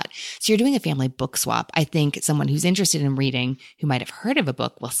long shot. So you're doing a family book swap. I think someone who's interested in reading, who might have heard of a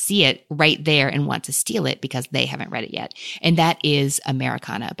book, will see it right there and want to steal it because they haven't read it yet. And that is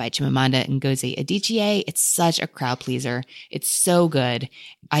Americana by Chimamanda Ngozi Adichie. It's such a crowd pleaser. It's so good.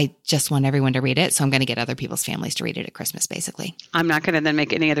 I just want everyone to read it. So I'm going to get other people's families to read it at Christmas, basically. I'm not going to then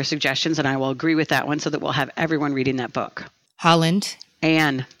make any other suggestions, and I will agree with that one so that we'll have everyone reading that book. Holland.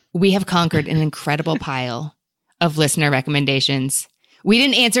 Anne. We have conquered an incredible pile of listener recommendations. We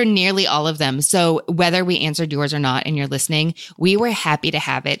didn't answer nearly all of them. So whether we answered yours or not and you're listening, we were happy to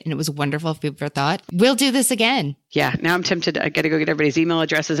have it. And it was wonderful if people thought, we'll do this again. Yeah, now I'm tempted. I got to go get everybody's email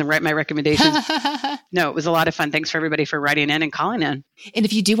addresses and write my recommendations. No, it was a lot of fun. Thanks for everybody for writing in and calling in. And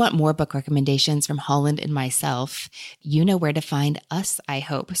if you do want more book recommendations from Holland and myself, you know where to find us, I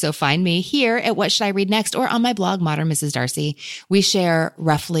hope. So find me here at What Should I Read Next or on my blog, Modern Mrs. Darcy. We share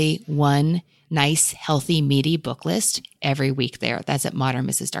roughly one nice, healthy, meaty book list every week there. That's at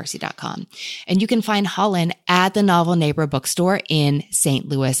modernmrsdarcy.com. And you can find Holland at the Novel Neighbor bookstore in St.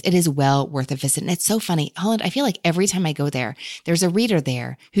 Louis. It is well worth a visit. And it's so funny. Holland, I feel like every time I go there, there's a reader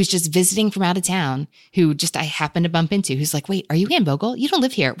there who's just visiting from out of town who just I happen to bump into, who's like, wait, are you Anne Vogel? You don't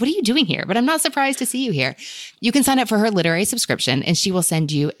live here. What are you doing here? But I'm not surprised to see you here. You can sign up for her literary subscription and she will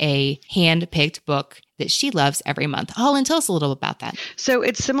send you a hand-picked book that she loves every month. Holland, tell us a little about that. So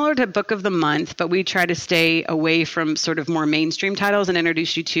it's similar to Book of the Month, but we try to stay away from sort of more mainstream titles and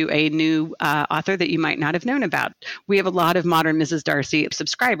introduce you to a new author that you might not have known about. We have a lot of Modern Mrs. Darcy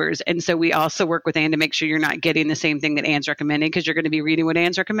subscribers, and so we also work with Anne to make sure you're not getting the same thing that Anne's recommending because you're going to be reading what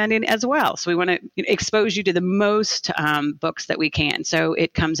Anne's recommending as well. So we want to expose you to the most books that we can. So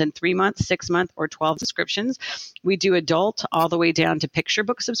it comes in 3-month, 6-month, or 12 subscriptions. We do adult all the way down to picture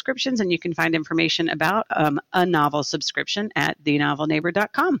book subscriptions, and you can find information about a novel subscription at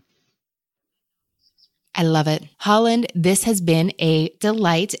thenovelneighbor.com. I love it. Holland, this has been a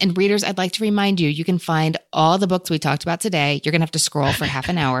delight. And readers, I'd like to remind you, you can find all the books we talked about today. You're going to have to scroll for half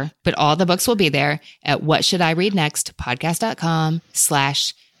an hour, but all the books will be there at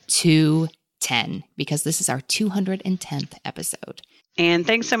whatshouldireadnext.podcast.com/210, because this is our 210th episode. And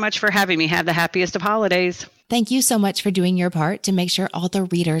thanks so much for having me. Have the happiest of holidays. Thank you so much for doing your part to make sure all the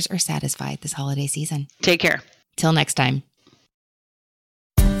readers are satisfied this holiday season. Take care. Till next time.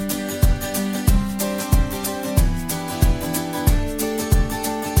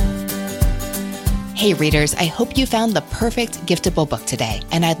 Hey readers, I hope you found the perfect giftable book today.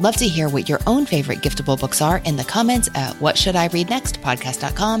 And I'd love to hear what your own favorite giftable books are in the comments at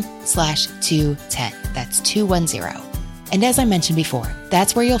whatshouldireadnextpodcast.com/210. That's 210. And as I mentioned before,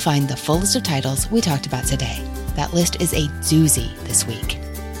 that's where you'll find the full list of titles we talked about today. That list is a doozy this week.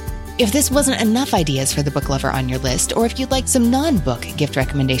 If this wasn't enough ideas for the book lover on your list, or if you'd like some non-book gift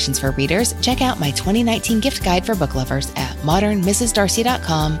recommendations for readers, check out my 2019 gift guide for book lovers at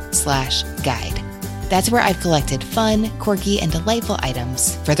modernmrsdarcy.com/guide. That's where I've collected fun, quirky, and delightful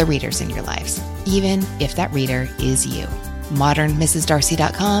items for the readers in your lives, even if that reader is you.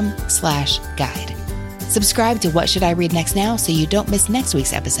 modernmrsdarcy.com/guide. Subscribe to What Should I Read Next now so you don't miss next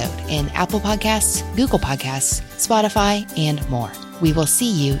week's episode in Apple Podcasts, Google Podcasts, Spotify, and more. We will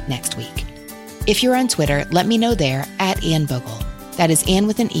see you next week. If you're on Twitter, let me know there at Anne Bogel. That is Anne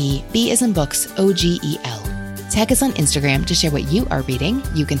with an E, B as in books, OGEL. Tag us on Instagram to share what you are reading.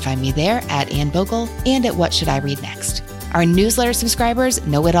 You can find me there at Anne Bogel and at What Should I Read Next. Our newsletter subscribers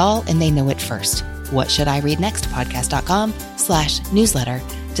know it all and they know it first. What Should I Read Next podcast.com/newsletter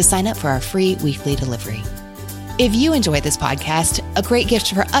to sign up for our free weekly delivery. If you enjoyed this podcast, a great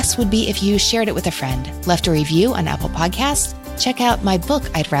gift for us would be if you shared it with a friend, left a review on Apple Podcasts, check out my book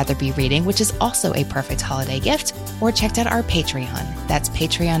I'd Rather Be Reading, which is also a perfect holiday gift, or checked out our Patreon. That's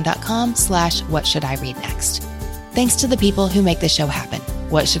patreon.com/What Should I Read Next. Thanks to the people who make this show happen.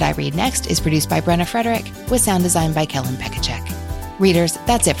 What Should I Read Next is produced by Brenna Frederick with sound design by Kellen Pekacek. Readers,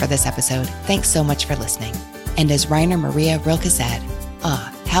 that's it for this episode. Thanks so much for listening. And as Rainer Maria Rilke said,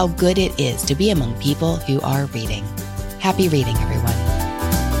 how good it is to be among people who are reading. Happy reading, everyone.